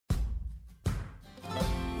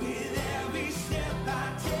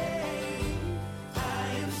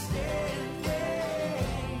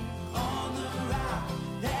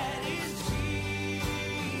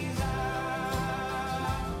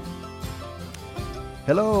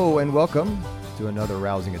Hello and welcome to another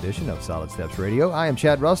rousing edition of Solid Steps Radio. I am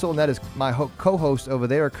Chad Russell, and that is my co-host over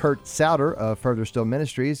there, Kurt Souter of Further Still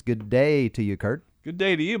Ministries. Good day to you, Kurt. Good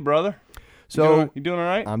day to you, brother. So you doing all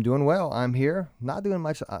right? I'm doing well. I'm here. Not doing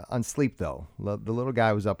much on sleep, though. The little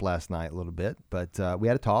guy was up last night a little bit, but we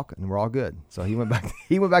had a talk, and we're all good. So he went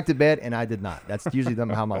back to bed, and I did not. That's usually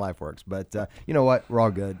how my life works. But you know what? We're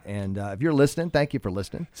all good. And if you're listening, thank you for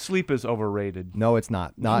listening. Sleep is overrated. No, it's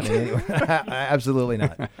not. Not in any way. Absolutely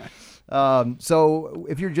not. So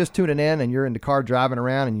if you're just tuning in and you're in the car driving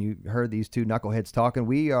around and you heard these two knuckleheads talking,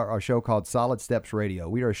 we are a show called Solid Steps Radio.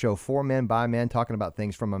 We are a show for men by men, talking about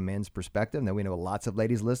things from a men's perspective. And then we know lots of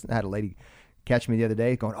ladies listen. I had a lady catch me the other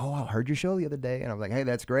day going, "Oh, I heard your show the other day." And I was like, "Hey,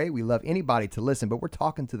 that's great. We love anybody to listen, but we're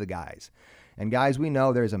talking to the guys. And guys, we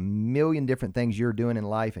know there's a million different things you're doing in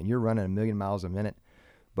life and you're running 1,000,000 miles a minute.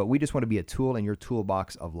 But we just want to be a tool in your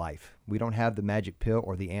toolbox of life. We don't have the magic pill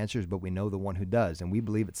or the answers, but we know the one who does. And we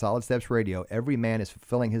believe at Solid Steps Radio, every man is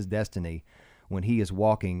fulfilling his destiny when he is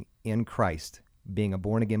walking in Christ, being a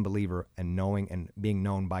born-again believer and knowing and being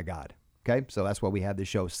known by God. Okay? So that's why we have this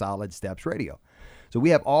show, Solid Steps Radio. So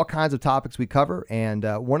we have all kinds of topics we cover, and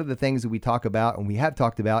one of the things that we talk about, and we have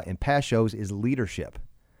talked about in past shows, is leadership.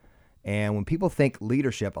 And when people think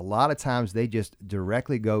leadership, a lot of times they just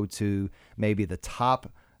directly go to maybe the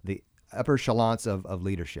upper echelons of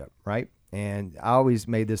leadership, right? And I always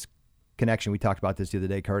made this connection. We talked about this the other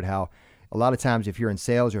day, Kurt, how a lot of times if you're in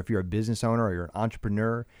sales or if you're a business owner or you're an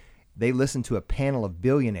entrepreneur, they listen to a panel of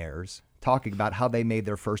billionaires talking about how they made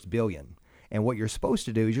their first billion. And what you're supposed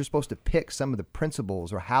to do is you're supposed to pick some of the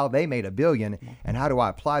principles or how they made $1 billion and how do I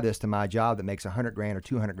apply this to my job that makes $100,000 or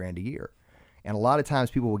 $200,000 a year. And a lot of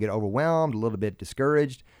times people will get overwhelmed, a little bit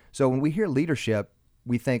discouraged. So when we hear leadership,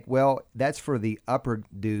 we think, well, that's for the upper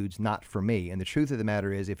dudes, not for me. And the truth of the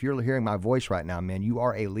matter is, if you're hearing my voice right now, man, you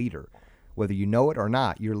are a leader. Whether you know it or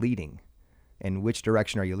not, you're leading. And which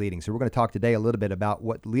direction are you leading? So we're going to talk today a little bit about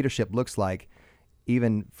what leadership looks like,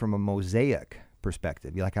 even from a Mosaic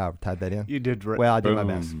perspective. You like how I tied that in? You did. Well, I did my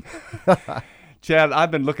best. Chad, I've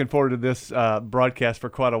been looking forward to this broadcast for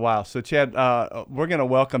quite a while. So, Chad, we're going to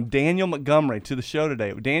welcome Daniel Montgomery to the show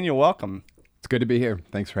today. Daniel, welcome. It's good to be here.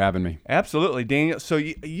 Thanks for having me. Absolutely, Daniel. So,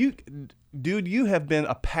 you have been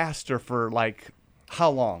a pastor for like how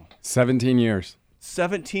long? 17 years.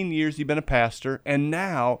 17 years you've been a pastor, and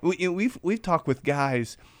now we've talked with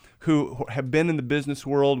guys who have been in the business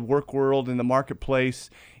world, work world, in the marketplace,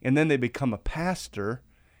 and then they become a pastor,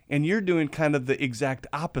 and you're doing kind of the exact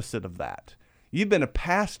opposite of that. You've been a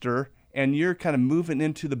pastor, and you're kind of moving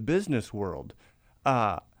into the business world.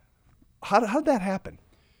 How'd that happen?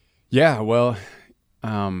 Yeah, well,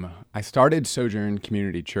 I started Sojourn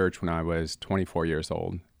Community Church when I was 24 years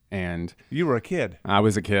old. And you were a kid. I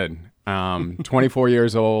was a kid. 24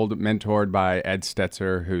 years old, mentored by Ed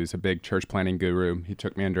Stetzer, who's a big church planting guru. He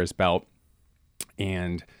took me under his belt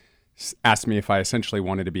and asked me if I essentially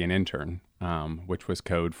wanted to be an intern, which was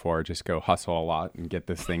code for just go hustle a lot and get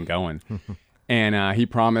this thing going. And he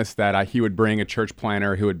promised that he would bring a church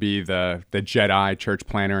planter who would be the Jedi church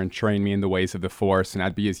planter and train me in the ways of the Force, and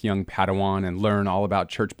I'd be his young Padawan and learn all about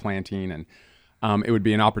church planting, and it would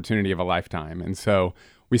be an opportunity of a lifetime. And so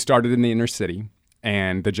we started in the inner city,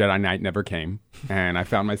 and the Jedi Knight never came, and I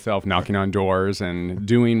found myself knocking on doors and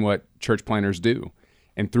doing what church planters do.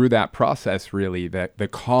 And through that process, really, the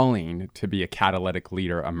calling to be a catalytic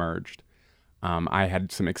leader emerged. I had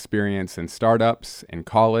some experience in startups, in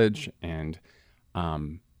college, and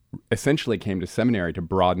essentially came to seminary to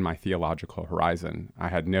broaden my theological horizon. I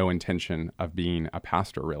had no intention of being a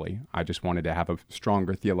pastor, really. I just wanted to have a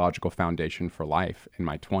stronger theological foundation for life in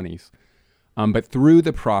my 20s. But through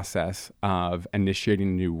the process of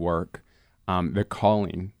initiating new work, the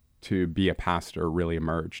calling to be a pastor really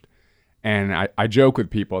emerged. And I joke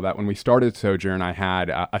with people that when we started Sojourn, I had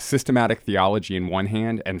a systematic theology in one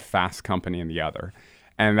hand and fast company in the other.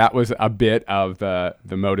 And that was a bit of the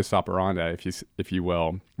modus operandi, if you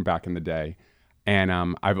will, back in the day. And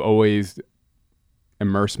I've always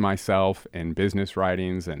immersed myself in business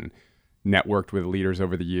writings and networked with leaders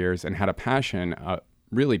over the years and had a passion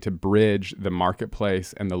really to bridge the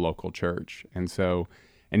marketplace and the local church. And so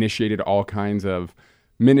initiated all kinds of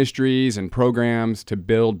ministries and programs to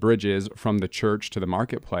build bridges from the church to the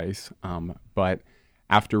marketplace. But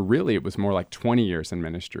after really, it was more like 20 years in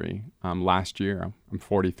ministry. Last year, I'm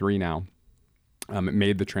 43 now, it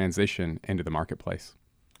made the transition into the marketplace.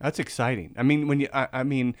 That's exciting. I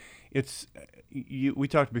mean, it's we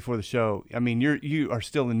talked before the show. I mean, you are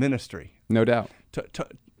still in ministry. No doubt.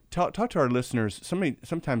 Talk to our listeners.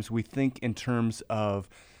 Sometimes we think in terms of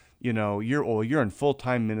you're in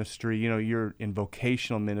full-time ministry, you're in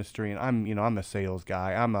vocational ministry, and I'm a sales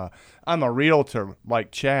guy. I'm a realtor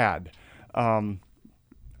like Chad. I'm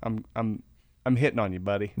hitting on you,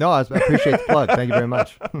 buddy. No, I appreciate the plug. Thank you very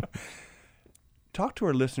much. Talk to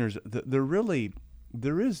our listeners.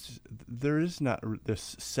 There is not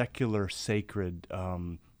this secular sacred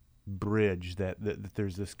bridge that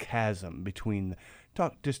there's this chasm between.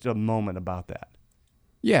 Talk just a moment about that.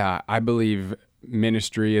 Yeah, I believe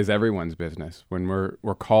ministry is everyone's business. When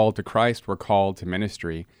we're called to Christ, we're called to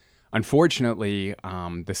ministry. Unfortunately,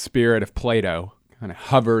 the spirit of Plato kind of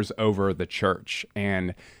hovers over the church,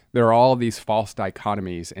 and there are all these false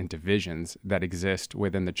dichotomies and divisions that exist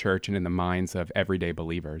within the church and in the minds of everyday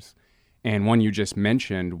believers. And one you just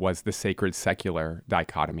mentioned was the sacred-secular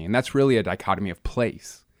dichotomy, and that's really a dichotomy of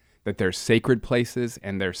place, that there's sacred places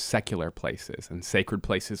and there's secular places, and sacred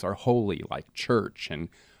places are holy, like church and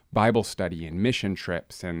Bible study and mission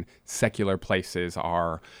trips, and secular places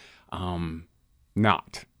are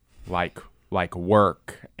not, like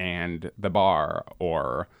work and the bar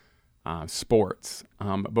or sports.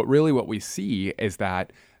 But really what we see is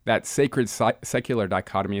that sacred secular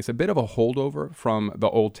dichotomy is a bit of a holdover from the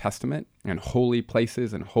Old Testament and holy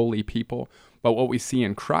places and holy people. But what we see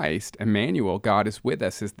in Christ, Emmanuel, God is with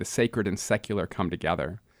us, is the sacred and secular come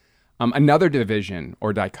together. Another division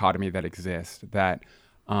or dichotomy that exists that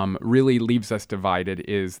really leaves us divided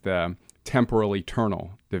is the temporal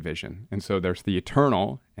eternal division. And so there's the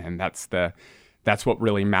eternal, and that's what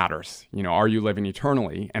really matters. Are you living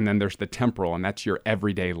eternally? And then there's the temporal, and that's your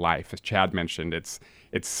everyday life. As Chad mentioned, it's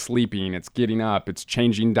sleeping, it's getting up, it's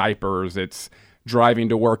changing diapers, it's driving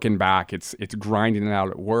to work and back, it's grinding it out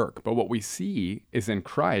at work. But what we see is in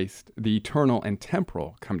Christ, the eternal and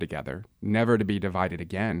temporal come together, never to be divided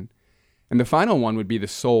again. And the final one would be the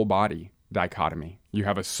soul-body dichotomy. You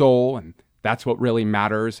have a soul, and that's what really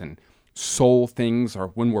matters, and soul things are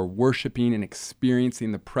when we're worshiping and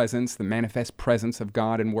experiencing the manifest presence of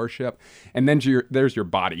God in worship. And then there's your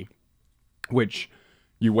body, which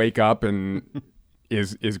you wake up and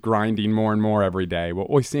is grinding more and more every day. What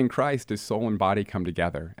we see in Christ is soul and body come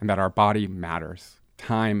together, and that our body matters,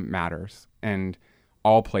 time matters, and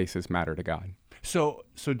all places matter to God. So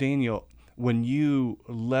Daniel, when you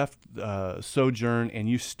left Sojourn and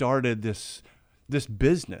you started this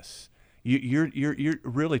business, you're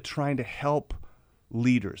really trying to help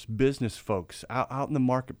leaders, business folks out in the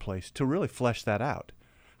marketplace to really flesh that out.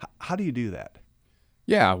 How do you do that?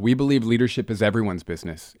 Yeah, we believe leadership is everyone's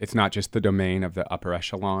business. It's not just the domain of the upper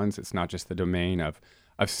echelons. It's not just the domain of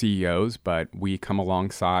CEOs, but we come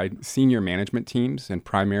alongside senior management teams, and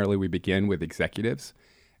primarily we begin with executives.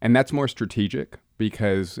 And that's more strategic,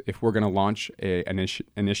 because if we're going to launch an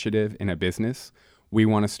initiative in a business, we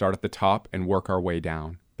want to start at the top and work our way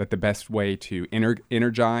down. That the best way to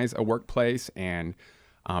energize a workplace and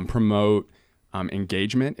promote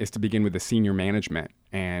engagement is to begin with the senior management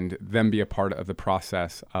and then be a part of the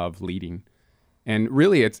process of leading. And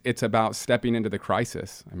really, it's about stepping into the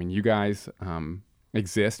crisis. I mean, you guys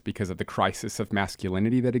exist because of the crisis of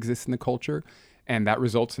masculinity that exists in the culture, and that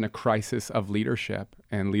results in a crisis of leadership.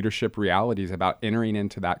 And leadership reality is about entering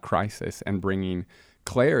into that crisis and bringing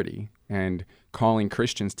clarity and calling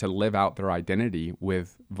Christians to live out their identity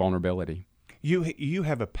with vulnerability. You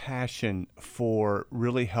have a passion for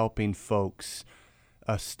really helping folks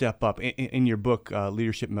step up. In your book,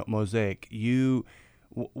 Leadership Mosaic,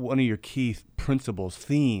 one of your key principles,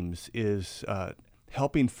 themes, is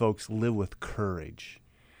helping folks live with courage.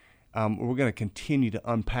 We're going to continue to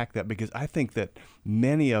unpack that, because I think that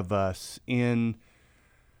many of us in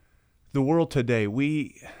the world today,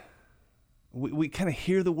 we kind of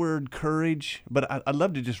hear the word courage, but I'd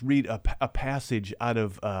love to just read a passage out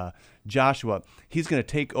of Joshua. He's going to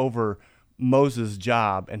take over Moses'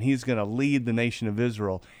 job, and he's going to lead the nation of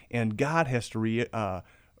Israel. And God has to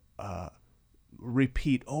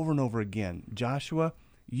repeat over and over again, Joshua,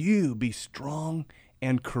 you be strong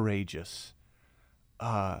and courageous.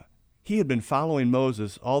 He had been following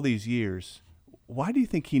Moses all these years. Why do you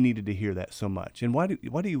think he needed to hear that so much? And why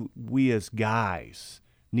do we as guys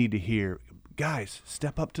need to hear, guys,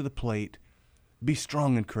 step up to the plate, be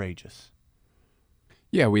strong and courageous?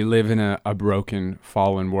 Yeah, we live in a broken,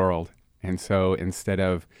 fallen world. And so instead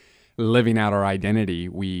of living out our identity,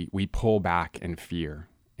 we pull back in fear.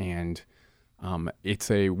 And it's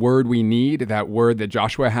a word we need. That word that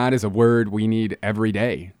Joshua had is a word we need every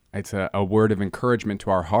day. It's a word of encouragement to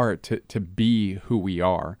our heart to be who we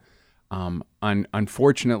are.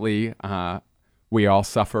 Unfortunately, we all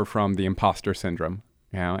suffer from the imposter syndrome.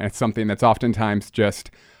 And it's something that's oftentimes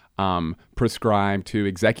just prescribed to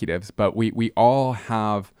executives, but we all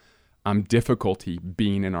have difficulty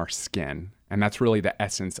being in our skin. And that's really the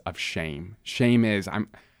essence of shame. Shame is I'm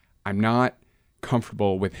not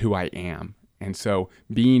comfortable with who I am. And so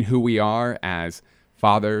being who we are as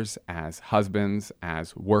fathers, as husbands,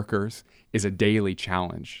 as workers is a daily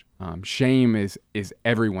challenge. Shame is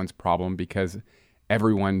everyone's problem because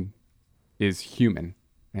everyone is human,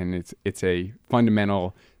 and it's a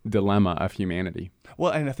fundamental dilemma of humanity.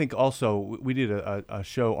 Well, and I think also we did a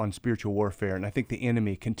show on spiritual warfare, and I think the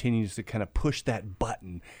enemy continues to kind of push that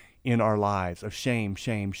button in our lives of shame,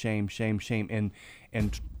 shame, shame, shame, shame,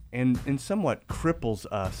 and somewhat cripples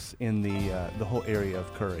us in the whole area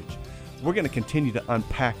of courage. We're going to continue to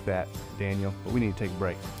unpack that, Daniel, but we need to take a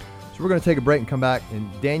break. So we're going to take a break and come back. And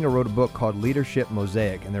Daniel wrote a book called Leadership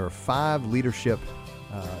Mosaic, and there are 5 leadership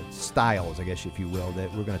styles, I guess, if you will,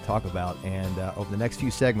 that we're going to talk about. And over the next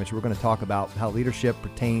few segments, we're going to talk about how leadership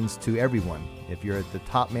pertains to everyone. If you're at the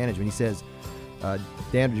top management, he says,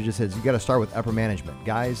 Daniel just says, you got to start with upper management.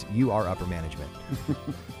 Guys, you are upper management.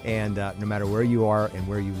 And no matter where you are and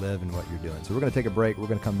where you live and what you're doing. So we're going to take a break. We're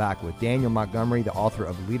going to come back with Daniel Montgomery, the author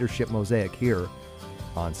of Leadership Mosaic, here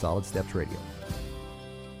on Solid Steps Radio.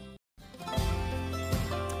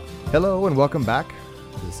 Hello and welcome back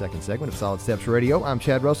to the second segment of Solid Steps Radio. I'm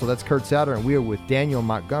Chad Russell. That's Kurt Souter, and we are with Daniel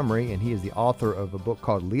Montgomery, and he is the author of a book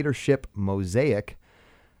called Leadership Mosaic.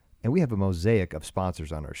 And we have a mosaic of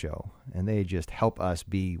sponsors on our show, and they just help us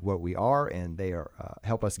be what we are, and they are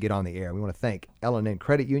help us get on the air. We want to thank L&N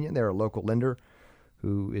Credit Union. They're a local lender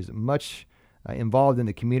who is much involved in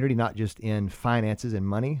the community, not just in finances and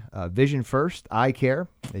money. Vision First Eye Care.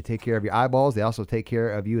 They take care of your eyeballs. They also take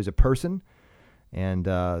care of you as a person. And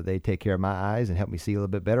they take care of my eyes and help me see a little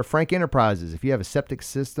bit better. Frank Enterprises, if you have a septic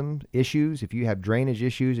system issues, if you have drainage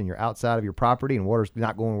issues and you're outside of your property and water's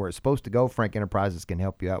not going where it's supposed to go, Frank Enterprises can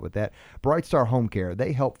help you out with that. Bright Star Home Care,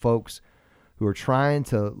 they help folks who are trying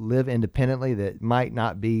to live independently that might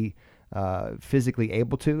not be physically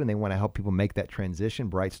able to, and they want to help people make that transition.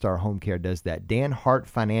 Bright Star Home Care does that. Dan Hart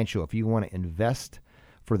Financial, if you want to invest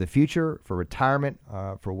for the future, for retirement,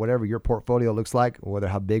 for whatever your portfolio looks like, whether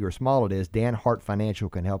how big or small it is, Dan Hart Financial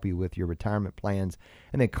can help you with your retirement plans.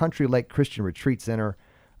 And then Country Lake Christian Retreat Center,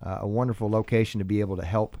 a wonderful location to be able to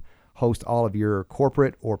help host all of your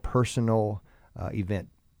corporate or personal event.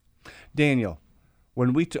 Daniel,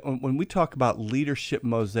 when we talk about Leadership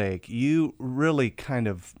Mosaic, you really kind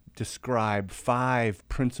of describe 5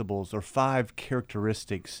 principles or 5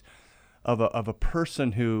 characteristics of a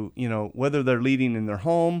person who, whether they're leading in their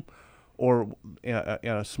home or in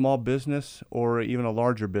a small business or even a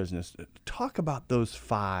larger business. Talk about those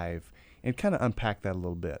 5 and kind of unpack that a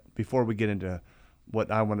little bit before we get into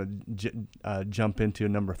what I want to jump into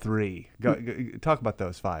number 3. Talk about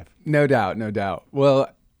those 5. No doubt. Well,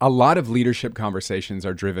 a lot of leadership conversations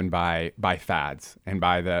are driven by fads and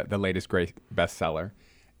by the latest great bestseller.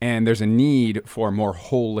 And there's a need for more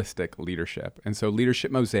holistic leadership. And so Leadership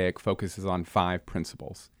Mosaic focuses on 5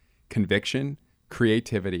 principles: conviction,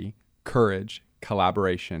 creativity, courage,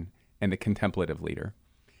 collaboration, and the contemplative leader.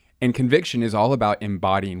 And conviction is all about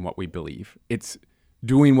embodying what we believe. It's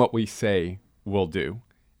doing what we say we'll do.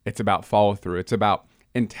 It's about follow through. It's about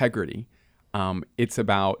integrity. It's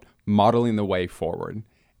about modeling the way forward.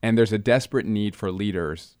 And there's a desperate need for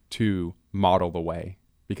leaders to model the way.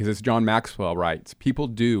 Because as John Maxwell writes, people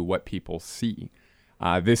do what people see.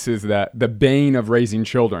 This is the bane of raising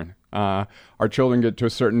children. Our children get to a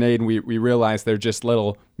certain age and we realize they're just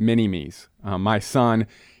little mini-me's. My son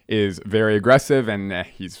is very aggressive and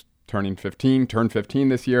he's turned 15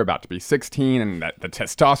 this year, about to be 16, and the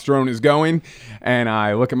testosterone is going. And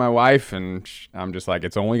I look at my wife and I'm just like,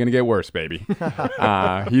 it's only going to get worse, baby.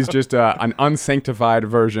 He's just an unsanctified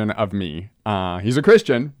version of me. He's a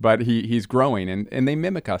Christian, but he's growing, and they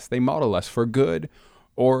mimic us. They model us for good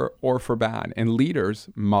or for bad. And leaders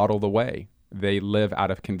model the way. They live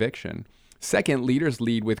out of conviction. Second, leaders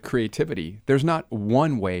lead with creativity. There's not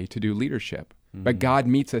one way to do leadership, but God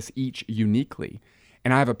meets us each uniquely.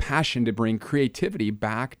 And I have a passion to bring creativity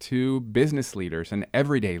back to business leaders and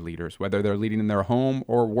everyday leaders, whether they're leading in their home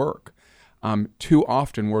or work. Too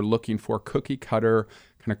often we're looking for cookie cutter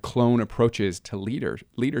kind of clone approaches to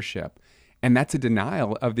leadership. And that's a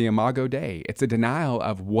denial of the Imago Dei. It's a denial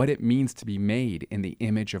of what it means to be made in the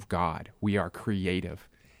image of God. We are creative.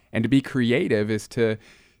 And to be creative is to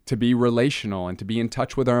be relational and to be in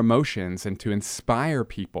touch with our emotions and to inspire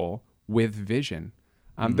people with vision.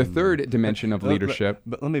 The third dimension of leadership.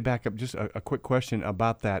 But let me back up. Just a quick question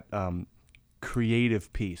about that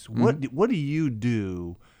creative piece. What do you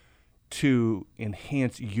do to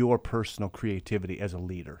enhance your personal creativity as a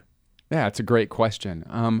leader? Yeah, it's a great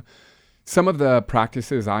question. Some of the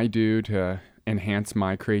practices I do to enhance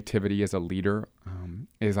my creativity as a leader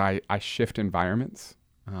is I shift environments.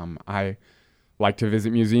 I like to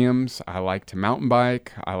visit museums. I like to mountain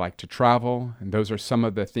bike. I like to travel. And those are some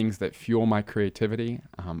of the things that fuel my creativity.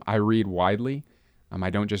 I read widely. I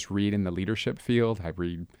don't just read in the leadership field. I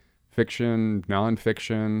read fiction,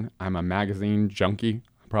 nonfiction. I'm a magazine junkie.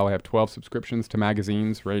 I probably have 12 subscriptions to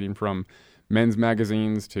magazines, ranging from men's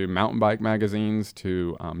magazines to mountain bike magazines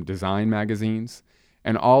to design magazines.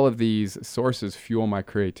 And all of these sources fuel my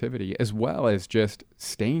creativity, as well as just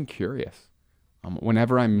staying curious.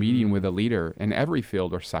 Whenever I'm meeting with a leader in every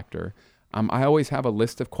field or sector, I always have a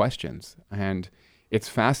list of questions. And it's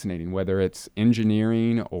fascinating, whether it's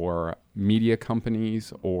engineering or media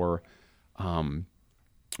companies or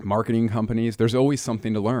marketing companies, there's always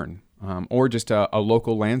something to learn. Or just a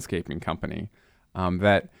local landscaping company,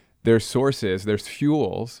 that there's sources, there's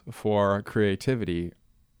fuels for creativity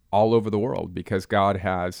all over the world because God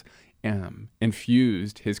has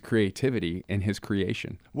infused his creativity in his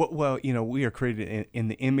creation. Well, we are created in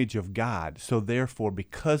the image of God. So therefore,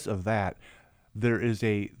 because of that, there's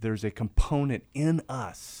a component in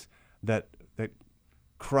us that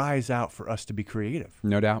cries out for us to be creative.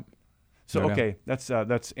 No doubt. So, No okay, that's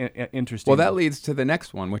interesting. Well, that leads to the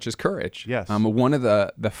next one, which is courage. Yes. One of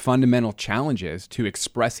the fundamental challenges to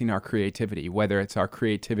expressing our creativity, whether it's our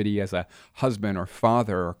creativity as a husband or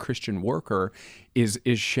father or Christian worker, is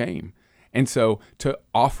shame. And so to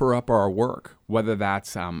offer up our work, whether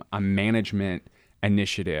that's a management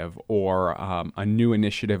initiative or a new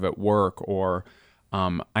initiative at work or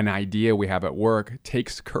an idea we have at work,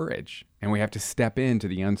 takes courage. And we have to step into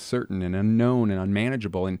the uncertain and unknown and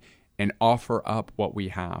unmanageable and offer up what we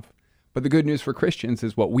have. But the good news for Christians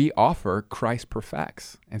is what we offer, Christ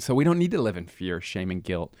perfects. And so we don't need to live in fear, shame, and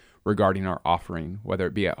guilt regarding our offering, whether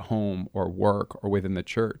it be at home or work or within the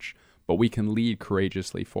church, but we can lead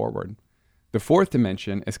courageously forward. The fourth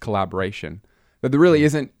dimension is collaboration. That there really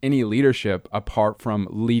isn't any leadership apart from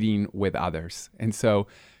leading with others. And so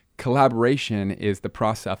collaboration is the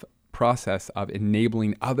process of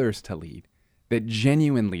enabling others to lead. That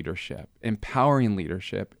genuine leadership, empowering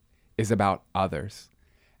leadership, is about others.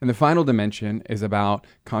 And the final dimension is about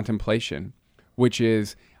contemplation, which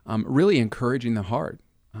is really encouraging the heart.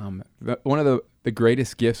 One of the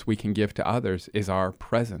greatest gifts we can give to others is our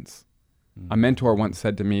presence. A mentor once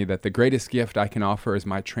said to me that the greatest gift I can offer is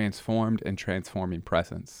my transformed and transforming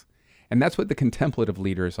presence. And that's what the contemplative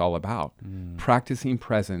leader is all about, practicing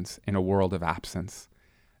presence in a world of absence.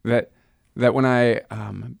 That when I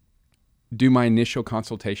do my initial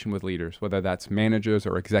consultation with leaders, whether that's managers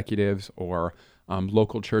or executives or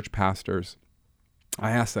local church pastors,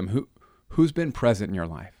 I ask them, who's been present in your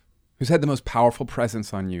life? Who's had the most powerful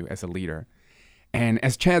presence on you as a leader? And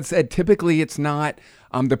as Chad said, typically it's not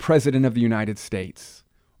the president of the United States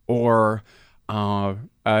or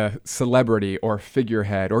a celebrity or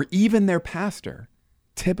figurehead or even their pastor.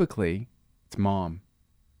 Typically, it's mom,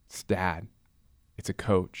 it's dad, it's a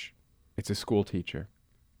coach, it's a school teacher.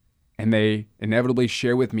 And they inevitably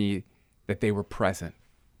share with me that they were present.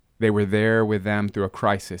 They were there with them through a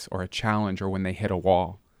crisis or a challenge or when they hit a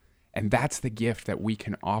wall. And that's the gift that we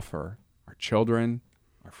can offer our children,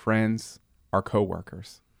 our friends, our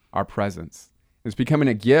coworkers, our presence. It's becoming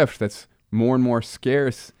a gift that's more and more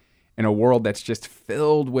scarce in a world that's just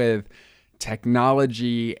filled with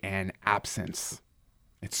technology and absence.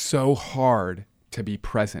 It's so hard to be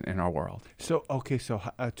present in our world. So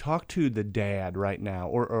talk to the dad right now,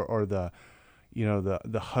 or the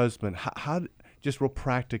husband. How just real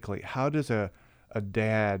practically, how does a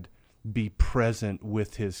dad be present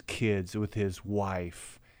with his kids, with his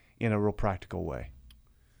wife, in a real practical way?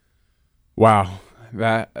 Wow,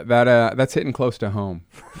 that's hitting close to home.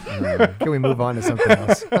 Can we move on to something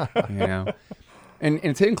else? And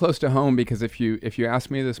it's hitting close to home because if you ask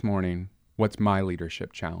me this morning, what's my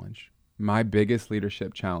leadership challenge? My biggest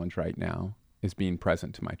leadership challenge right now is being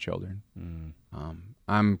present to my children.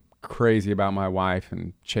 I'm crazy about my wife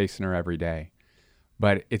and chasing her every day,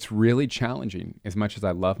 but it's really challenging. As much as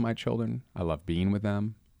I love my children, I love being with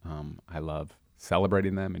them. I love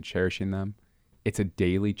celebrating them and cherishing them. It's a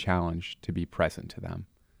daily challenge to be present to them.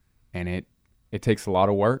 And it takes a lot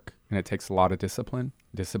of work and it takes a lot of discipline.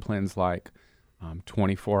 Disciplines like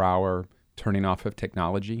 24-hour turning off of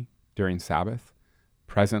technology during Sabbath,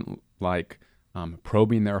 present like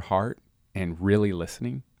probing their heart and really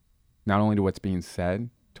listening, not only to what's being said,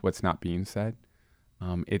 to what's not being said.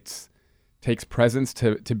 It takes presence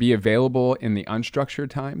to be available in the unstructured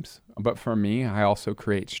times. But for me, I also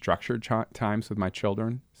create structured times with my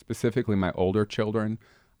children, specifically my older children,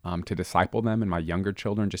 to disciple them, and my younger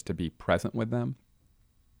children just to be present with them.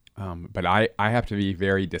 But I have to be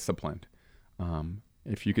very disciplined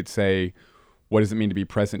If you could say, what does it mean to be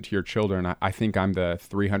present to your children? I think I'm the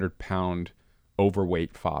 300-pound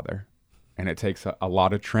overweight father. And it takes a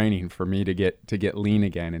lot of training for me to get lean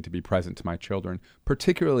again and to be present to my children,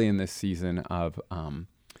 particularly in this season of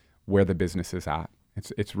where the business is at.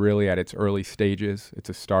 It's really at its early stages. It's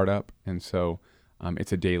a startup, and so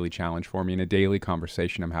it's a daily challenge for me and a daily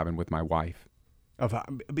conversation I'm having with my wife.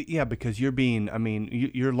 Because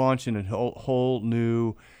you're launching a whole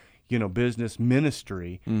new, business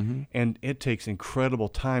ministry, and it takes incredible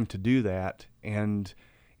time to do that, and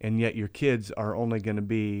yet your kids are only going to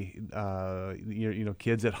be,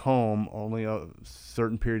 kids at home only a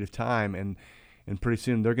certain period of time, and pretty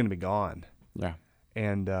soon they're going to be gone. Yeah.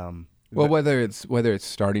 And whether it's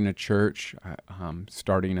starting a church,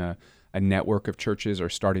 starting a network of churches, or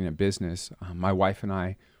starting a business, my wife and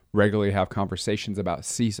I regularly have conversations about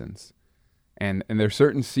seasons, and there are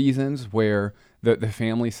certain seasons where the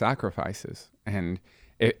family sacrifices, and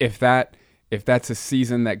if that's a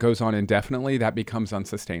season that goes on indefinitely, that becomes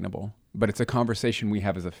unsustainable. But it's a conversation we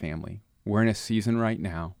have as a family. We're in a season right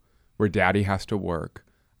now where Daddy has to work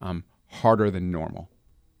harder than normal.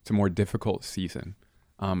 It's a more difficult season.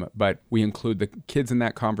 But we include the kids in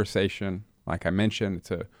that conversation. Like I mentioned,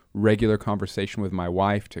 it's a regular conversation with my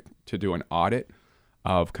wife to do an audit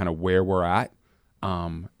of kind of where we're at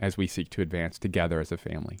as we seek to advance together as a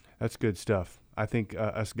family. That's good stuff. I think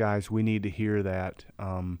us guys, we need to hear that.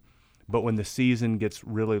 But when the season gets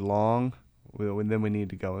really long, then we need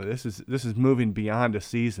to go. This is moving beyond a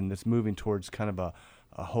season. It's moving towards kind of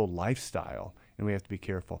a whole lifestyle, and we have to be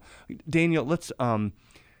careful. Daniel, let's.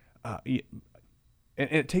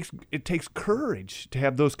 It takes courage to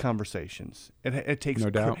have those conversations. It takes no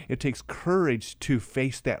doubt. It takes courage to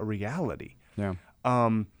face that reality. Yeah.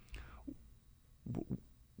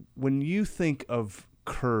 When you think of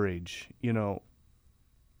courage,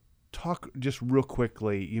 talk just real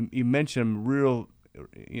quickly. You mentioned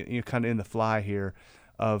kind of in the fly here,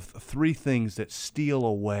 of 3 things that steal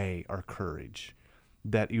away our courage,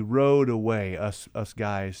 that erode away us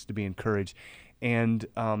guys to be encouraged. And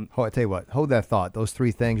I tell you what, hold that thought. Those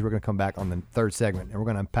 3 things, we're going to come back on the third segment, and we're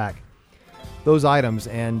going to unpack those items.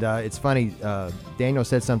 And it's funny, Daniel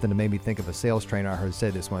said something that made me think of a sales trainer I heard say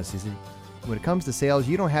this once. He said, when it comes to sales,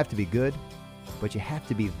 you don't have to be good, but you have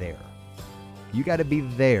to be there. You got to be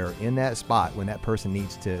there in that spot when that person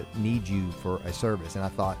needs you for a service. And I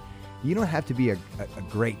thought, you don't have to be a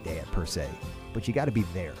great dad per se, but you got to be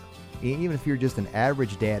there. Even if you're just an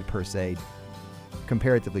average dad per se,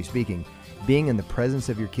 comparatively speaking, being in the presence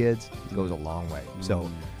of your kids goes a long way. So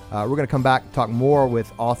we're going to come back and talk more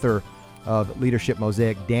with author of Leadership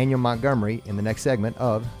Mosaic, Daniel Montgomery, in the next segment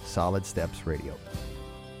of Solid Steps Radio.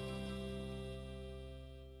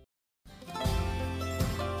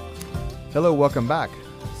 Hello, welcome back.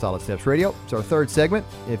 Solid Steps Radio. It's our third segment.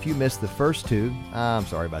 If you missed the first 2, I'm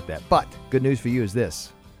sorry about that. But good news for you is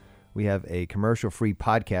this. We have a commercial-free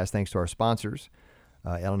podcast thanks to our sponsors,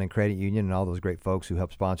 L&N Credit Union and all those great folks who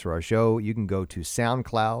help sponsor our show. You can go to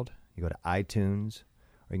SoundCloud, you go to iTunes,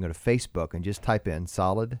 or you can go to Facebook and just type in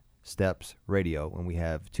Solid Steps Radio, and we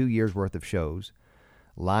have 2 years worth of shows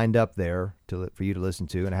lined up there for you to listen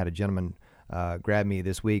to. And I had a gentleman grabbed me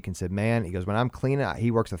this week and said, man, he goes, when I'm cleaning,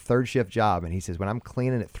 he works a 3rd shift job, and he says, when I'm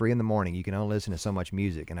cleaning at 3 a.m, you can only listen to so much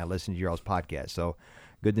music, and I listen to your all's podcast. So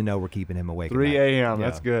good to know we're keeping him awake. 3 a.m. Yeah.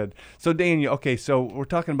 That's good. So Daniel, okay, so we're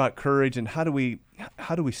talking about courage and how do we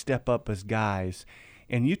step up as guys?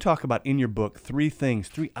 And you talk about in your book 3 things,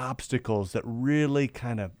 3 obstacles that really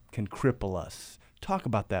kind of can cripple us. Talk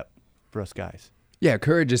about that for us guys. Yeah,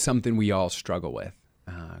 courage is something we all struggle with.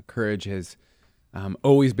 Courage has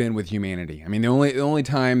always been with humanity. I mean, the only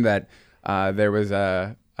time that there was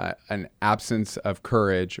an absence of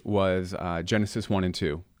courage was Genesis 1 and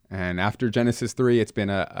 2. And after Genesis 3, it's been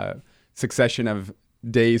a succession of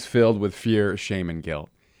days filled with fear, shame, and guilt.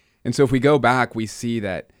 And so if we go back, we see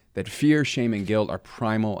that fear, shame, and guilt are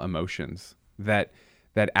primal emotions that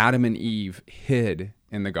Adam and Eve hid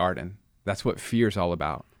in the garden. That's what fear is all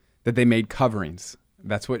about. That they made coverings.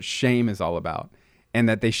 That's what shame is all about. And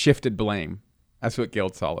that they shifted blame. That's what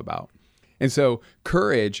guilt's all about. And so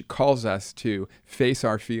courage calls us to face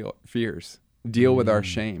our fears, deal with our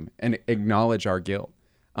shame, and acknowledge our guilt.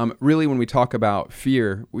 Really, when we talk about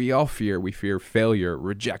fear, we all fear. We fear failure,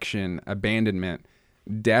 rejection, abandonment,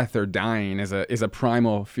 death, or dying is a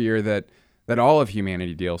primal fear that all of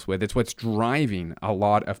humanity deals with. It's what's driving a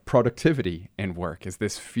lot of productivity in work, is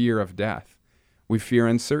this fear of death. We fear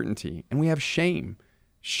uncertainty, and we have shame.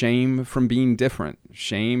 Shame from being different,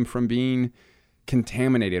 shame from being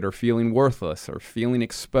contaminated or feeling worthless or feeling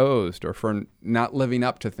exposed or for not living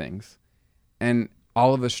up to things. And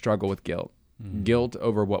all of us struggle with guilt. Guilt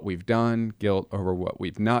over what we've done, guilt over what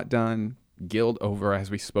we've not done, guilt over,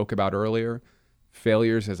 as we spoke about earlier,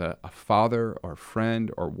 failures as a father or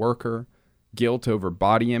friend or worker, guilt over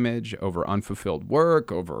body image, over unfulfilled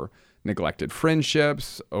work, over neglected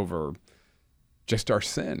friendships, over just our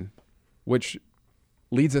sin, which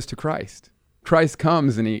leads us to Christ. Christ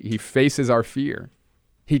comes and he faces our fear.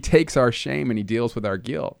 He takes our shame and he deals with our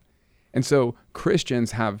guilt. And so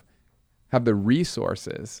Christians have the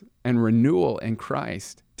resources and renewal in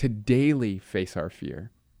Christ to daily face our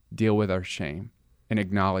fear, deal with our shame, and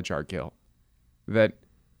acknowledge our guilt. That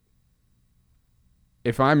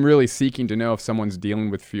if I'm really seeking to know if someone's dealing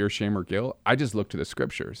with fear, shame, or guilt, I just look to the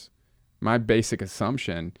scriptures. My basic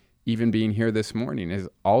assumption, even being here this morning, is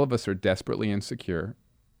all of us are desperately insecure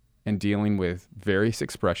and dealing with various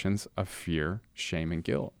expressions of fear, shame, and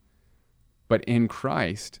guilt. But in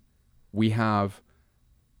Christ, we have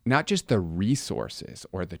not just the resources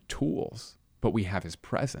or the tools, but we have his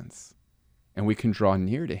presence. And we can draw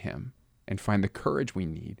near to him and find the courage we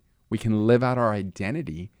need. We can live out our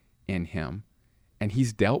identity in him. And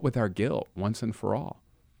he's dealt with our guilt once and for all.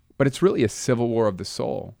 But it's really a civil war of the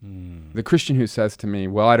soul. The Christian who says to me,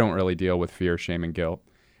 well, I don't really deal with fear, shame, and guilt.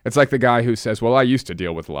 It's like the guy who says, well, I used to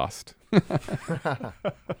deal with lust. And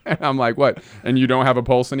I'm like, what? And you don't have a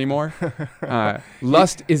pulse anymore?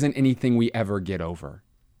 Lust isn't anything we ever get over.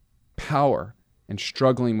 Power and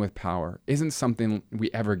struggling with power isn't something we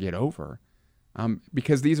ever get over,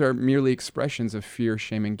 because these are merely expressions of fear,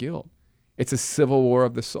 shame, and guilt. It's a civil war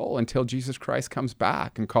of the soul until Jesus Christ comes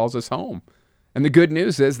back and calls us home. And the good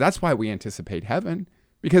news is that's why we anticipate heaven,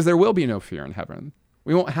 because there will be no fear in heaven.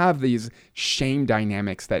 We won't have these shame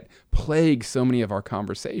dynamics that plague so many of our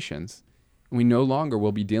conversations. We no longer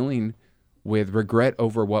will be dealing with regret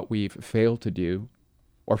over what we've failed to do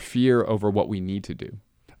or fear over what we need to do.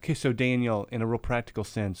 Okay, so Daniel, in a real practical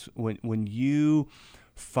sense, when you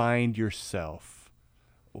find yourself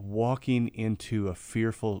walking into a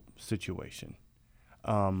fearful situation,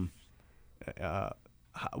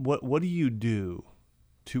 what do you do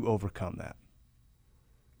to overcome that?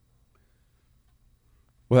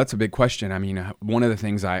 Well, that's a big question. I mean, one of the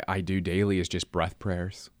things I do daily is just breath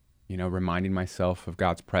prayers, reminding myself of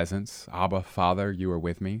God's presence. Abba, Father, you are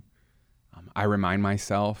with me. I remind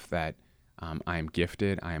myself that I am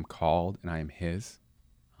gifted, I am called, and I am his.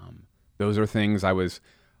 Those are things. I was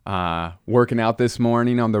working out this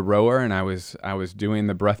morning on the rower, and I was doing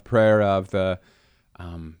the breath prayer of the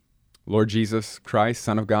Lord Jesus Christ,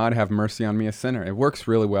 Son of God, have mercy on me, a sinner. It works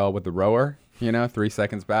really well with the rower, 3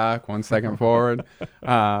 seconds back, 1 second forward.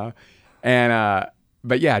 But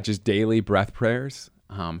yeah, just daily breath prayers.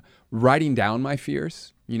 Writing down my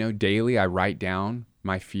fears. Daily I write down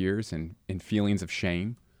my fears and feelings of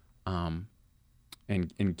shame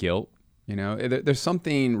and guilt. There's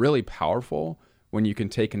something really powerful when you can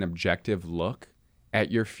take an objective look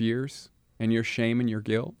at your fears and your shame and your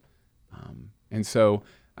guilt. And so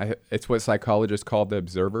it's what psychologists call the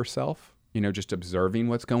observer self, just observing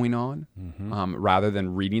what's going on, rather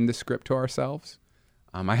than reading the script to ourselves.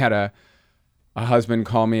 I had a husband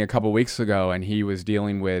call me a couple weeks ago, and he was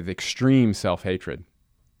dealing with extreme self-hatred.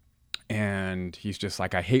 And he's just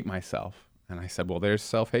like, I hate myself. And I said, well, there's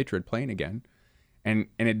self-hatred playing again. And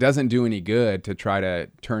it doesn't do any good to try to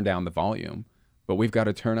turn down the volume, but we've got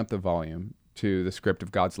to turn up the volume to the script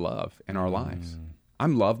of God's love in our lives.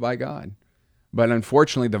 I'm loved by God. But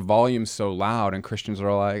unfortunately, the volume's so loud, and Christians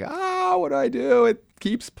are like, what do I do? It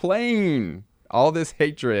keeps playing. All this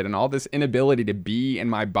hatred and all this inability to be in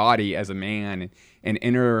my body as a man and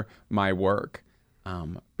enter my work.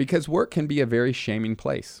 Because work can be a very shaming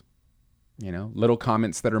place. Little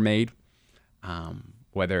comments that are made,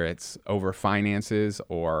 whether it's over finances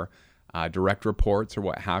or direct reports or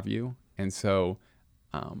what have you. And so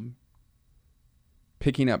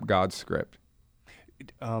picking up God's script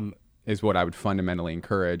is what I would fundamentally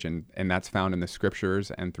encourage, and that's found in the scriptures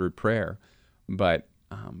and through prayer. But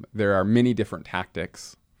there are many different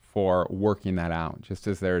tactics for working that out, just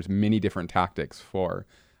as there's many different tactics for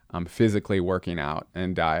physically working out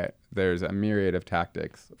and diet. There's a myriad of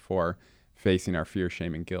tactics for facing our fear,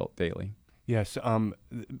 shame, and guilt daily. Yes,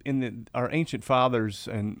 our ancient fathers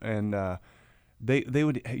and they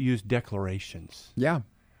would use declarations. Yeah.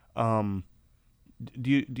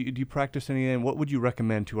 Do you practice anything? What would you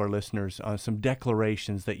recommend to our listeners? Some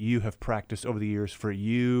declarations that you have practiced over the years for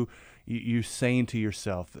you saying to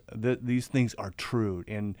yourself that these things are true,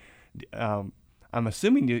 and I'm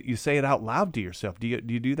assuming you say it out loud to yourself. Do you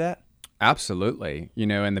do that? Absolutely.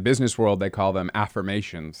 In the business world, they call them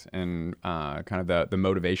affirmations and kind of the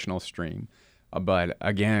motivational stream. But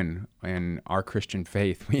again, in our Christian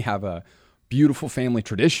faith, we have a beautiful family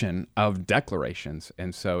tradition of declarations.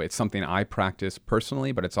 And so it's something I practice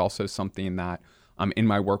personally, but it's also something that in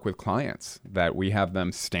my work with clients, that we have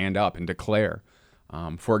them stand up and declare.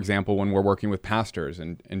 For example, when we're working with pastors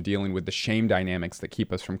and dealing with the shame dynamics that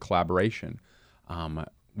keep us from collaboration,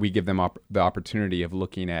 we give them the opportunity of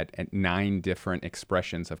looking at 9 different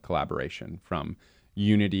expressions of collaboration, from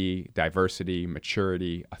unity, diversity,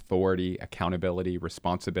 maturity, authority, accountability,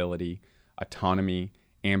 responsibility, autonomy,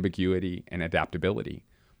 ambiguity, and adaptability.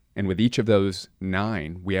 And with each of those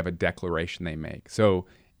 9, we have a declaration they make. So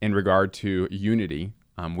in regard to unity,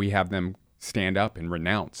 we have them stand up and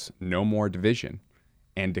renounce no more division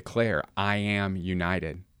and declare, I am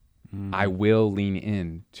united. I will lean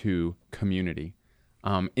in to community.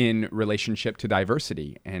 In relationship to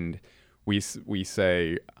diversity, and we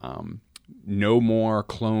say, no more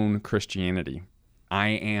clone Christianity. I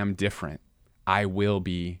am different. I will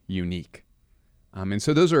be unique. And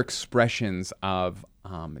so those are expressions of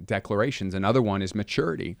declarations. Another one is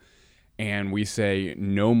maturity. And we say,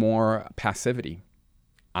 no more passivity.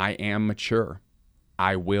 I am mature.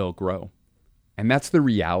 I will grow. And that's the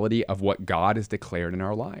reality of what God has declared in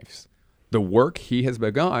our lives. The work he has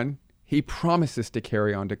begun, he promises to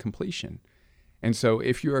carry on to completion. And so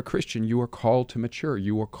if you're a Christian, you are called to mature.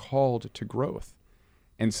 You are called to growth.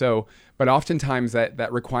 And so, but oftentimes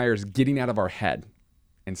that requires getting out of our head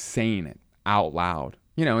and saying it out loud.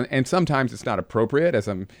 And sometimes it's not appropriate as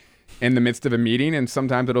I'm in the midst of a meeting, and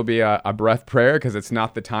sometimes it'll be a breath prayer because it's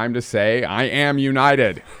not the time to say, I am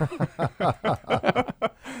united.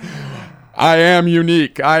 I am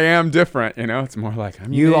unique. I am different. It's more like,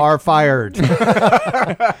 I'm You unique. are fired.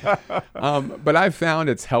 But I've found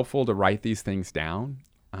it's helpful to write these things down.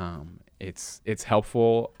 It's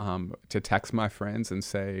helpful to text my friends and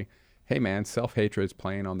say, hey man, self-hatred is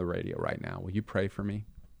playing on the radio right now. Will you pray for me?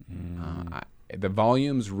 The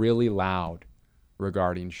volume's really loud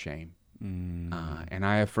regarding shame. And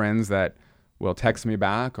I have friends that will text me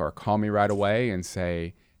back or call me right away and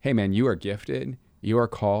say, hey man, you are gifted. You are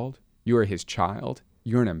called. You are his child.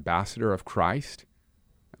 You're an ambassador of Christ.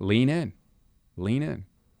 Lean in. Lean in.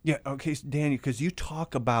 Yeah, okay, Daniel, because you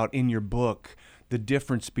talk about in your book the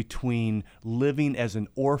difference between living as an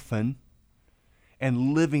orphan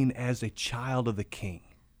and living as a child of the King,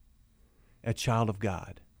 a child of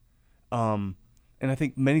God. And I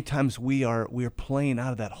think many times we are playing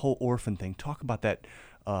out of that whole orphan thing. Talk about that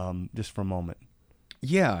just for a moment.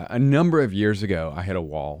 Yeah, a number of years ago, I hit a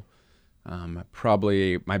wall.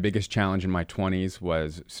 Probably my biggest challenge in my 20s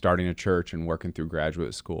was starting a church and working through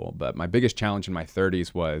graduate school. But my biggest challenge in my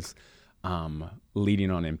 30s was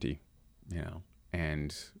leading on empty,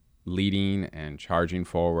 and leading and charging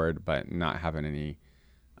forward, but not having any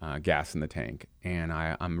gas in the tank. And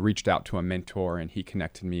I reached out to a mentor, and he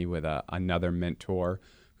connected me with another mentor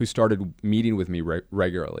who started meeting with me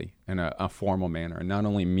regularly in a formal manner. And not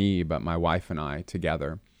only me, but my wife and I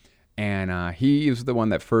together. And he was the one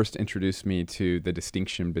that first introduced me to the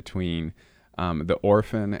distinction between the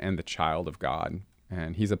orphan and the child of God.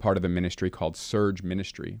 And he's a part of a ministry called Surge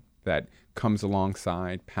Ministry that comes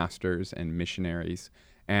alongside pastors and missionaries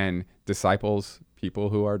and disciples, people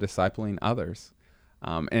who are discipling others.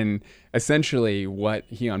 And essentially what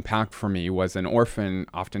he unpacked for me was an orphan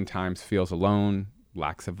oftentimes feels alone,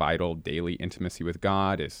 lacks a vital daily intimacy with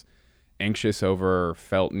God, is anxious over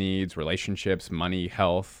felt needs, relationships, money,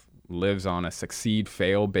 health, lives on a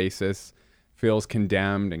succeed-fail basis, feels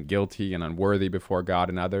condemned and guilty and unworthy before God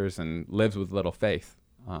and others, and lives with little faith,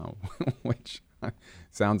 which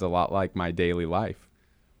sounds a lot like my daily life.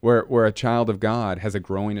 Where a child of God has a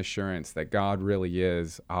growing assurance that God really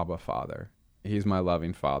is Abba Father. He's my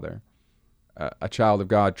loving Father. A child of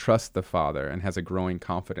God trusts the Father and has a growing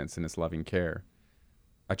confidence in his loving care.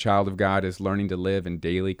 A child of God is learning to live in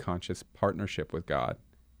daily conscious partnership with God,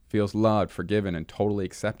 feels loved, forgiven, and totally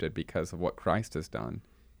accepted because of what Christ has done,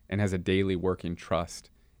 and has a daily working trust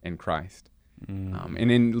in Christ.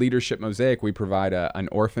 And in Leadership Mosaic, we provide an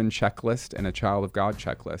orphan checklist and a child of God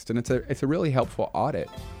checklist. And it's a really helpful audit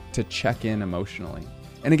to check in emotionally.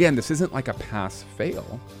 And again, this isn't like a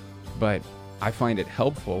pass-fail, but I find it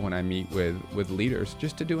helpful when I meet with leaders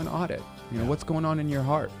just to do an audit. What's going on in your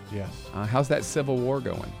heart? Yes. How's that civil war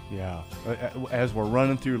going? Yeah. As we're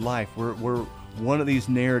running through life, we're one of these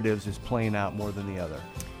narratives is playing out more than the other.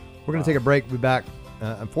 We're going to take a break. We'll be back.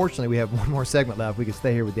 Unfortunately, we have one more segment left. We could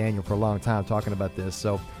stay here with Daniel for a long time talking about this.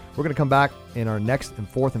 So we're going to come back in our next and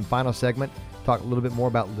fourth and final segment, talk a little bit more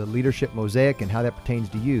about the Leadership Mosaic and how that pertains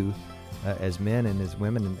to you as men and as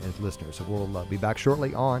women and as listeners. So we'll be back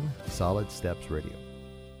shortly on Solid Steps Radio.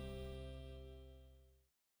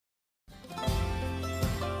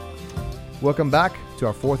 Welcome back to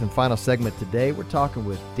our fourth and final segment today. We're talking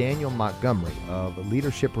with Daniel Montgomery of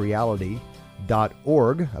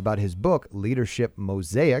leadershipreality.org about his book, Leadership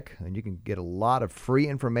Mosaic. And you can get a lot of free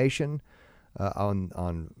information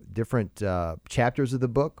on different chapters of the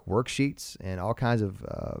book, worksheets, and all kinds of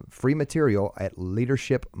free material at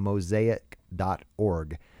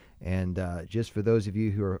leadershipmosaic.org. And just for those of you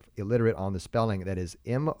who are illiterate on the spelling, that is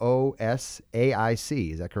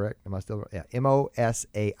M-O-S-A-I-C. Is that correct? Am I still? Yeah,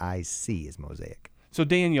 M-O-S-A-I-C is Mosaic. So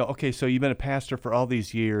Daniel, okay, so you've been a pastor for all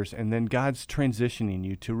these years, and then God's transitioning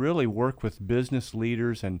you to really work with business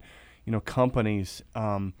leaders and, companies.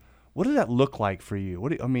 What does that look like for you?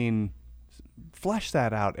 Flesh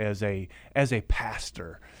that out as a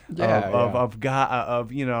pastor of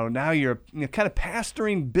God, now you're kind of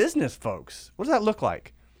pastoring business folks. What does that look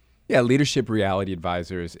like? Yeah, Leadership Reality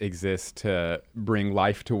Advisors exist to bring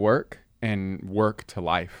life to work and work to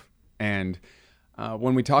life. And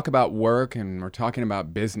when we talk about work and we're talking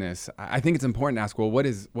about business, I think it's important to ask, well, what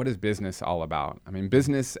is business all about? I mean,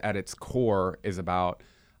 business at its core is about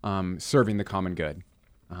serving the common good.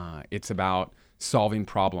 It's about solving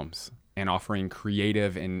problems and offering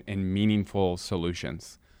creative and meaningful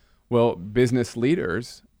solutions. Well, business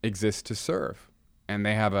leaders exist to serve, and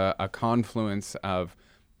they have a confluence of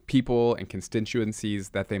people and constituencies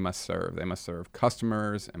that they must serve. They must serve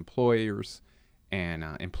customers, employers, and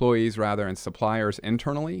employees and suppliers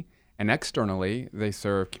internally, and externally they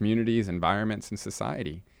serve communities, environments, and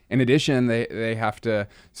society. In addition, they have to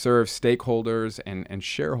serve stakeholders and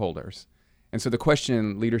shareholders. And so the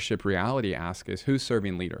question Leadership Reality asks is, who's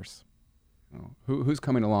serving leaders? Who's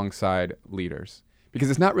coming alongside leaders? Because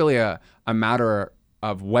it's not really a matter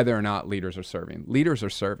of whether or not leaders are serving. Leaders are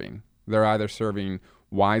serving. They're either serving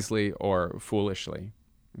wisely or foolishly.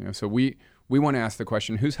 So we want to ask the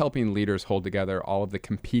question, who's helping leaders hold together all of the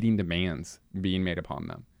competing demands being made upon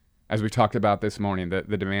them? As we talked about this morning,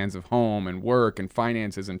 the demands of home and work and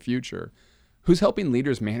finances and future. Who's helping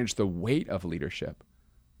leaders manage the weight of leadership?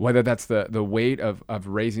 Whether that's the weight of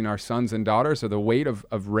raising our sons and daughters or the weight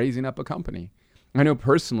of raising up a company. I know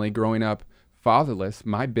personally, growing up fatherless,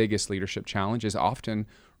 my biggest leadership challenge is often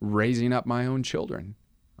raising up my own children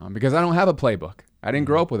because I don't have a playbook. I didn't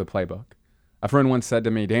grow up with a playbook. A friend once said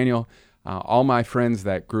to me, Daniel, all my friends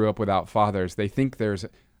that grew up without fathers, they think there's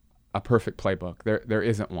a perfect playbook. There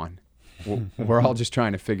isn't one. We're all just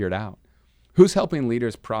trying to figure it out. Who's helping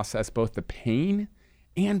leaders process both the pain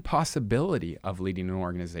and possibility of leading an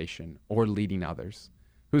organization or leading others?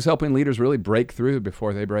 Who's helping leaders really break through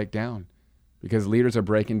before they break down? Because leaders are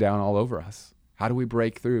breaking down all over us. How do we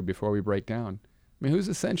break through before we break down? I mean, who's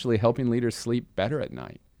essentially helping leaders sleep better at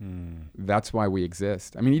night? That's why we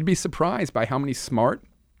exist. I mean, you'd be surprised by how many smart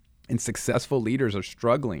and successful leaders are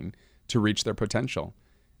struggling to reach their potential.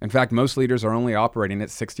 In fact, most leaders are only operating at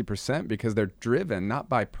 60% because they're driven not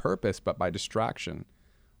by purpose, but by distraction.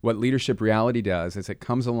 What Leadership Reality does is it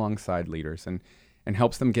comes alongside leaders and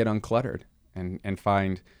helps them get uncluttered and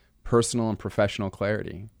find personal and professional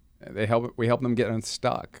clarity. We help them get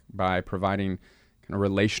unstuck by providing kind of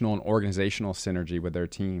relational and organizational synergy with their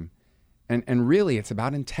team. And really, it's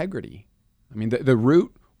about integrity. I mean, the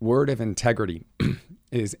root word of integrity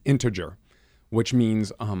is integer, which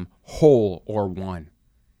means whole or one.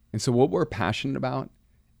 And so what we're passionate about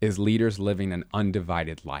is leaders living an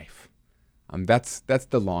undivided life. That's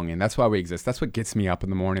the longing. That's why we exist. That's what gets me up in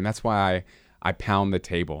the morning. That's why I pound the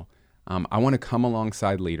table. I want to come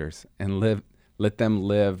alongside leaders and let them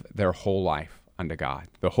live their whole life unto God,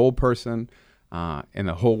 the whole person in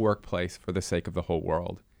the whole workplace for the sake of the whole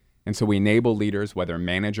world. And so we enable leaders, whether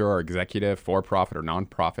manager or executive, for-profit or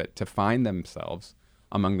nonprofit, to find themselves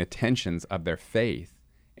among the tensions of their faith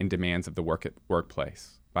and demands of the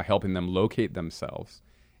workplace by helping them locate themselves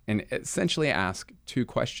and essentially ask two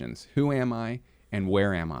questions: who am I and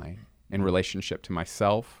where am I in relationship to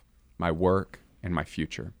myself, my work, and my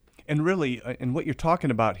future? And really, and what you're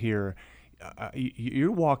talking about here,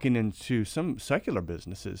 you're walking into some secular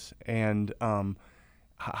businesses, and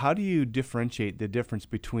how do you differentiate the difference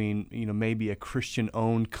between, maybe a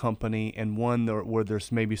Christian-owned company and one where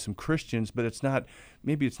there's maybe some Christians, but it's not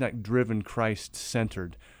driven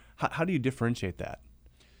Christ-centered? How do you differentiate that?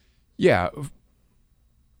 Yeah.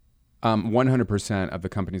 100% of the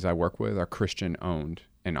companies I work with are Christian-owned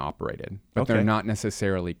and operated, but they're not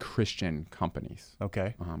necessarily Christian companies.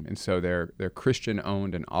 Okay. And so they're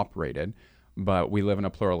Christian-owned and operated, but we live in a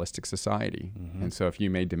pluralistic society. Mm-hmm. And so if you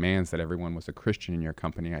made demands that everyone was a Christian in your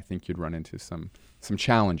company, I think you'd run into some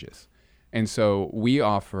challenges. And so we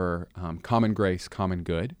offer common grace, common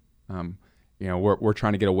good. We're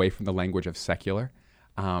trying to get away from the language of secular.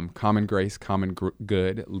 Common grace, common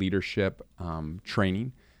good, leadership,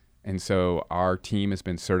 training. And so our team has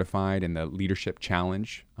been certified in the Leadership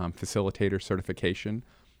Challenge Facilitator certification,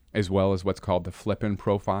 as well as what's called the Flippin'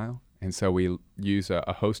 Profile. And so we use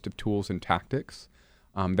a host of tools and tactics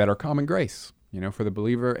that are common grace, for the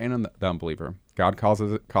believer and the unbeliever. God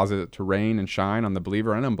causes it to rain and shine on the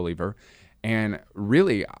believer and unbeliever. And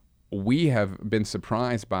really, we have been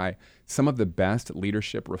surprised by some of the best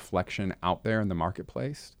leadership reflection out there in the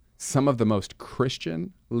marketplace. Some of the most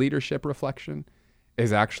Christian leadership reflection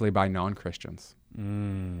is actually by non-Christians.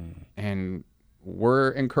 And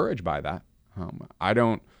we're encouraged by that. I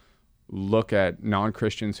don't look at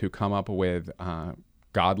non-Christians who come up with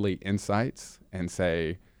godly insights and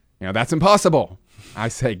say, that's impossible. I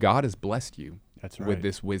say, God has blessed you with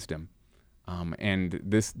this wisdom. And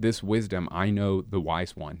this wisdom, I know the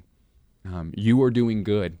wise one. You are doing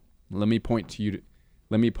good. Let me point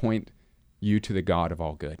you to the God of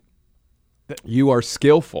all good. You are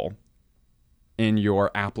skillful in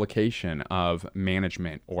your application of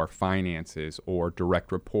management or finances or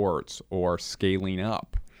direct reports or scaling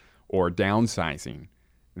up or downsizing.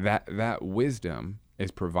 That wisdom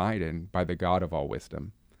is provided by the God of all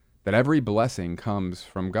wisdom. That every blessing comes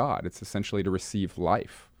from God. It's essentially to receive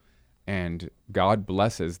life. And God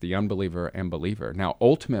blesses the unbeliever and believer. Now,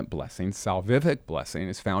 ultimate blessing, salvific blessing,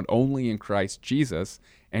 is found only in Christ Jesus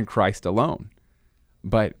and Christ alone.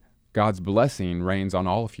 But God's blessing reigns on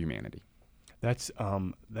all of humanity. That's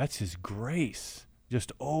His grace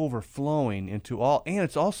just overflowing into all, and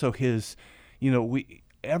it's also His,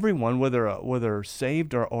 everyone, whether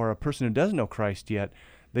saved or a person who doesn't know Christ yet,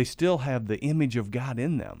 they still have the image of God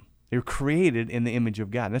in them. They're created in the image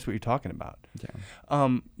of God. And that's what you're talking about.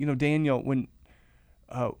 Yeah. Daniel,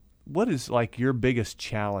 what is like your biggest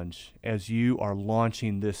challenge as you are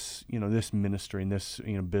launching this, this ministry and this,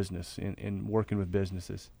 business and working with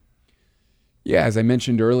businesses? Yeah, as I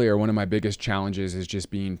mentioned earlier, one of my biggest challenges is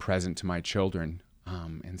just being present to my children.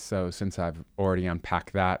 And so since I've already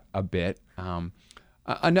unpacked that a bit,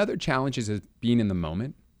 another challenge is being in the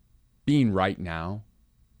moment, being right now,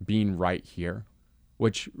 being right here,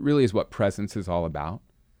 which really is what presence is all about.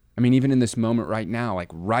 I mean, even in this moment right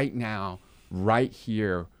now, right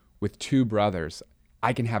here with two brothers,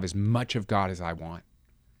 I can have as much of God as I want.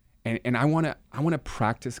 And I want to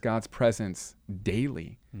practice God's presence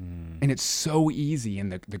daily. And it's so easy in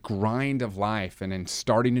the grind of life and in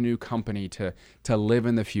starting a new company to live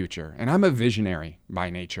in the future. And I'm a visionary by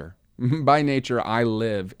nature. By nature, I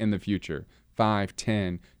live in the future, 5,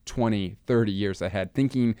 10, 20, 30 years ahead,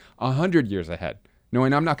 thinking 100 years ahead,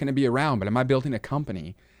 knowing I'm not going to be around, but am I building a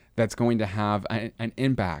company that's going to have an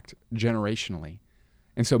impact generationally?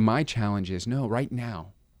 And so my challenge is, no, right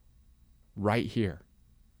now, right here.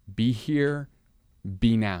 Be here,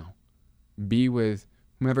 be now. Be with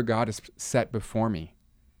whomever God has set before me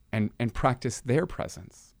and practice their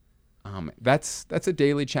presence. That's a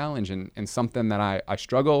daily challenge and something that I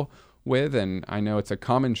struggle with, and I know it's a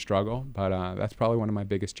common struggle, but that's probably one of my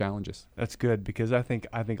biggest challenges. That's good, because I think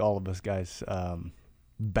all of us guys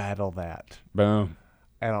battle that. Boom.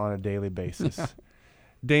 And on a daily basis.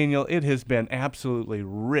 Daniel, it has been absolutely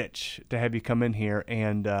rich to have you come in here,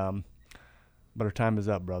 and but our time is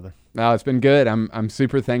up, brother. No, it's been good. I'm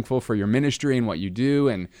super thankful for your ministry and what you do,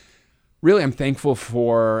 and really I'm thankful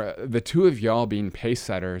for the two of y'all being pace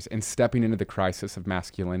setters and stepping into the crisis of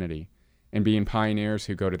masculinity and being pioneers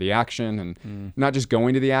who go to the action and not just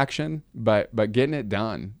going to the action, but getting it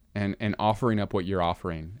done and offering up what you're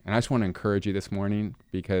offering. And I just want to encourage you this morning,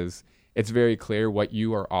 because it's very clear what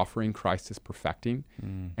you are offering, Christ is perfecting,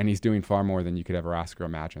 and He's doing far more than you could ever ask or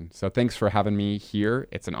imagine. So thanks for having me here.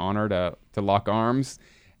 It's an honor to lock arms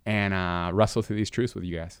and wrestle through these truths with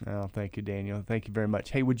you guys. Oh, thank you, Daniel. Thank you very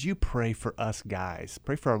much. Hey, would you pray for us guys?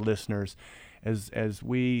 Pray for our listeners as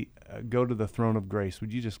we go to the throne of grace.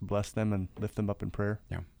 Would you just bless them and lift them up in prayer?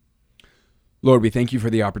 Yeah. Lord, we thank you for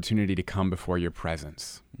the opportunity to come before your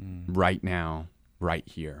presence right now, right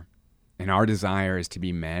here. And our desire is to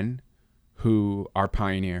be men who are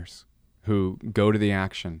pioneers, who go to the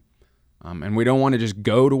action. And we don't want to just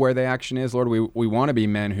go to where the action is, Lord. We want to be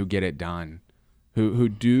men who get it done, who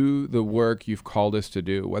do the work you've called us to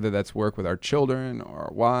do, whether that's work with our children or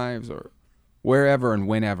our wives or wherever and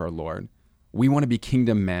whenever, Lord. We want to be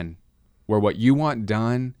kingdom men, where what you want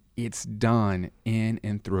done, it's done in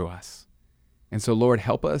and through us. And so, Lord,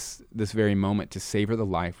 help us this very moment to savor the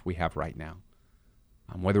life we have right now.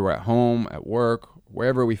 Whether we're at home, at work,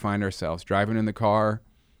 wherever we find ourselves, driving in the car,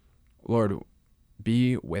 Lord,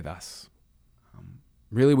 be with us.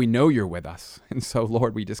 Really, we know you're with us. And so,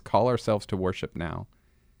 Lord, we just call ourselves to worship now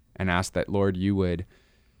and ask that, Lord, you would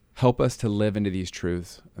help us to live into these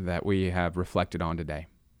truths that we have reflected on today.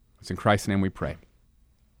 It's in Christ's name we pray.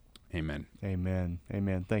 Amen. Amen.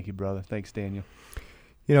 Amen. Thank you, brother. Thanks, Daniel.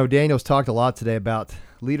 You know, Daniel's talked a lot today about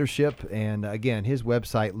leadership, and again, his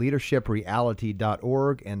website,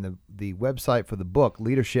 leadershipreality.org, and the website for the book,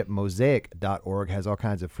 leadershipmosaic.org, has all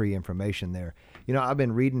kinds of free information there. You know, I've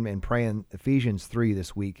been reading and praying Ephesians 3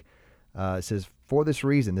 this week. It says, for this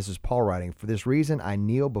reason, this is Paul writing, for this reason I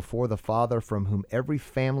kneel before the Father, from whom every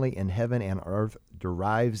family in heaven and earth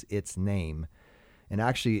derives its name. And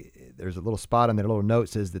actually, there's a little spot on there, a little note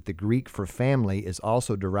says that the Greek for family is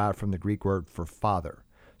also derived from the Greek word for father.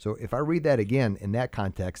 So if I read that again in that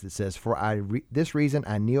context, it says, for this reason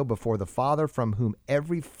I kneel before the Father, from whom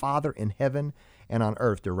every father in heaven and on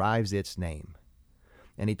earth derives its name.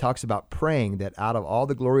 And he talks about praying that out of all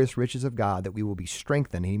the glorious riches of God that we will be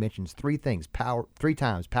strengthened. And he mentions three times, power,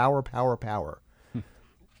 power, power.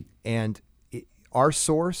 And our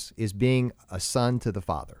source is being a son to the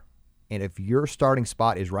Father. And if your starting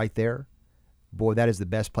spot is right there, boy, that is the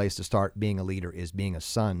best place to start being a leader, is being a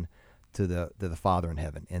son to the Father in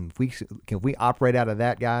heaven. And if we operate out of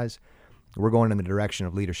that, guys, we're going in the direction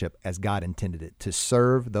of leadership as God intended it, to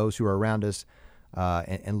serve those who are around us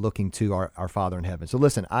and looking to our Father in heaven. So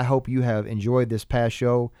listen, I hope you have enjoyed this past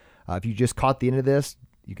show. If you just caught the end of this,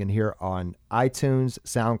 you can hear on iTunes,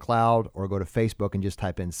 SoundCloud, or go to Facebook and just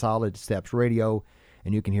type in Solid Steps Radio,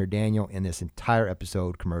 and you can hear Daniel in this entire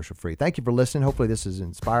episode commercial free. Thank you for listening. Hopefully this has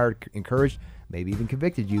inspired, encouraged, maybe even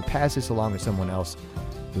convicted you. Pass this along to someone else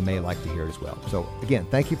who may like to hear it as well. So again,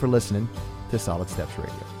 thank you for listening to Solid Steps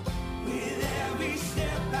Radio.